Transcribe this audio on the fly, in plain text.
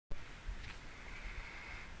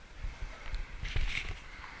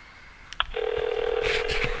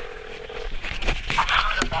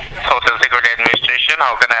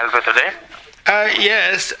How can I help you today?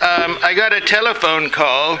 Yes, I got a telephone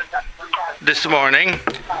call this morning.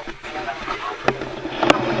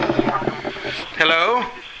 Hello?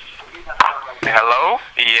 Hello?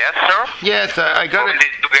 Yes, sir? Yes, I got How did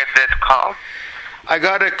you get that call? I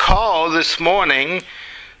got a call this morning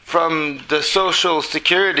from the Social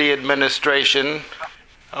Security Administration.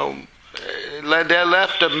 They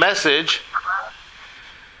left a message.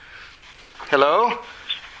 Hello?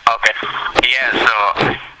 Okay. Yes, so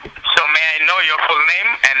may I know your full name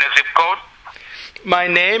and the zip code? My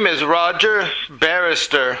name is Roger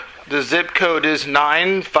Barrister. The zip code is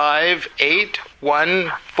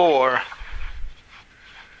 95814.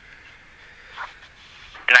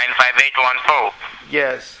 95814.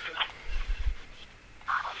 Yes.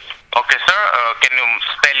 Okay, sir. Can you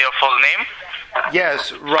spell your full name?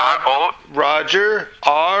 Yes, R-O? Roger,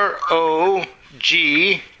 R-O-G-E-R.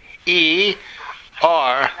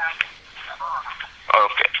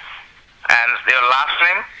 Okay. And your last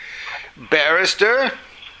name? Barrister,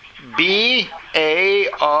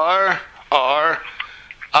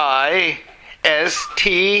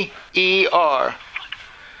 B-A-R-R-I-S-T-E-R.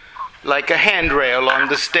 Like a handrail on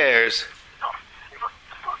the stairs.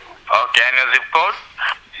 Okay, and your zip code?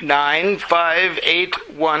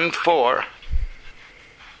 95814.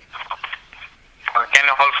 Can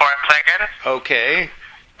you hold for a second? Okay.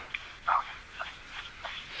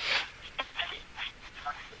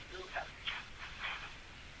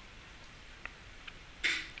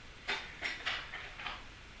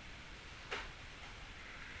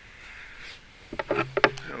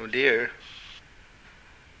 Oh dear.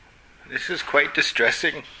 This is quite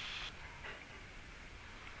distressing.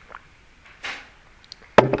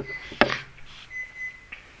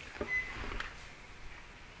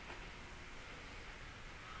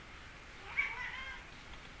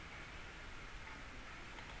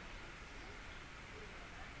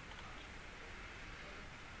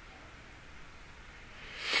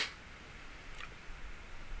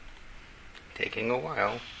 Taking a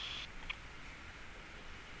while.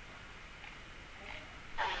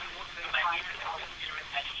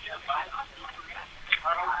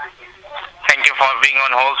 Thank you for being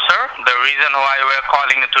on hold, sir. The reason why we're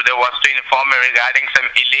calling you today was to inform you regarding some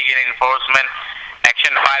illegal enforcement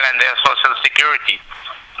action file and their social security.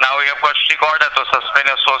 Now we have got strict order to suspend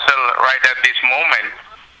your social right at this moment.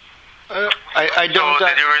 I don't So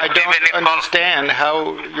did you receive any call? understand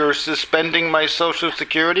how you're suspending my social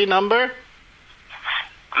security number.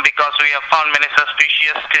 Because we have found many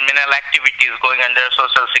suspicious criminal activities going under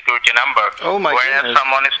social security number. Oh my whereas goodness.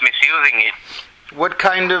 someone is misusing it. What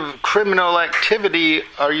kind of criminal activity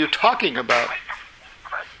are you talking about?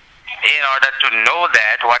 In order to know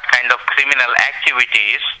that what kind of criminal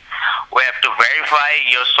activities, we have to verify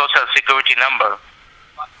your social security number.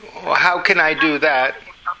 Well, how can I do that?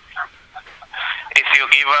 If you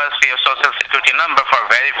give us your social security number for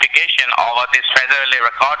verification over this federally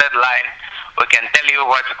recorded line, we can tell you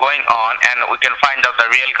what's going on and we can find out the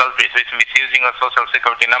real culprits with misusing a social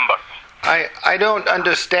security number. I don't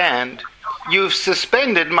understand. You've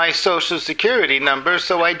suspended my social security number,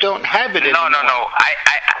 so I don't have it anymore. No.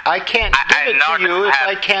 I can't give it to you if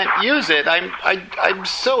I can't use it. I'm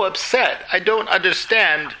so upset. I don't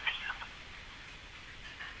understand.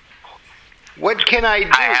 What can I do?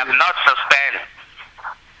 I have not suspended.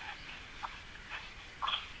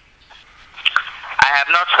 I have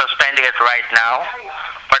not suspended it right now,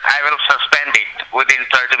 but I will suspend it within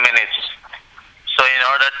 30 minutes. So in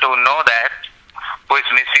order to know that who is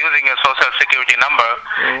misusing your social security number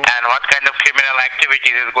and what kind of criminal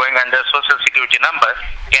activities is going under social security number,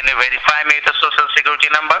 can you verify me the social security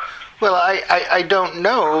number? Well, I don't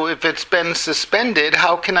know if it's been suspended.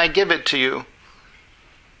 How can I give it to you?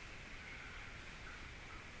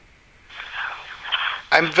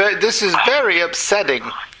 This is very upsetting.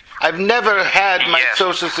 I've never had my Yes.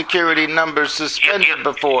 social security number suspended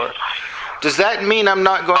before. Does that mean I'm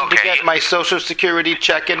not going to get my social security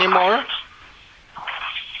check anymore?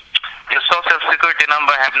 Your social security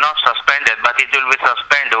number have not suspended, but it will be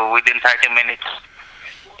suspended within 30 minutes.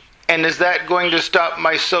 And is that going to stop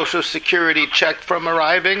my social security check from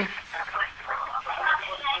arriving?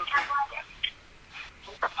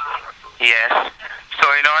 Yes.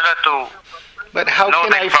 So in order to But how know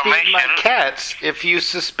can the I feed my information- cats? If you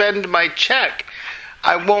suspend my check,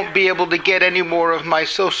 I won't be able to get any more of my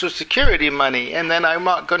social security money, and then I'm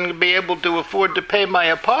not going to be able to afford to pay my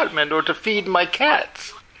apartment or to feed my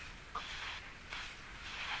cats.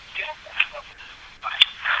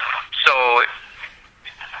 So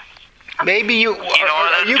Maybe you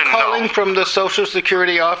are you to calling know- from the Social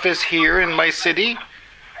Security office here in my city?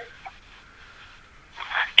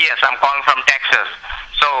 Yes, I'm calling from Texas.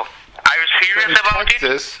 So, are you serious From about it?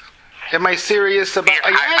 Texas? Am I serious about Yes,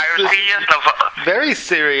 yes, are you this is serious? No, very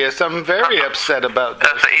serious. I'm very upset about this.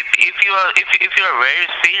 so if you are very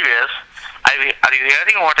serious, are you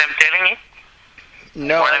hearing what I'm telling you?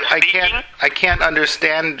 No, What I'm I speaking? can't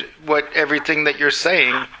understand what everything that you're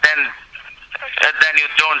saying. Then you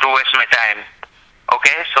don't waste my time.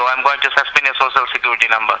 Okay, so I'm going to suspend your social security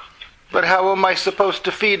number. But how am I supposed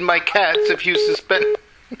to feed my cats if you suspend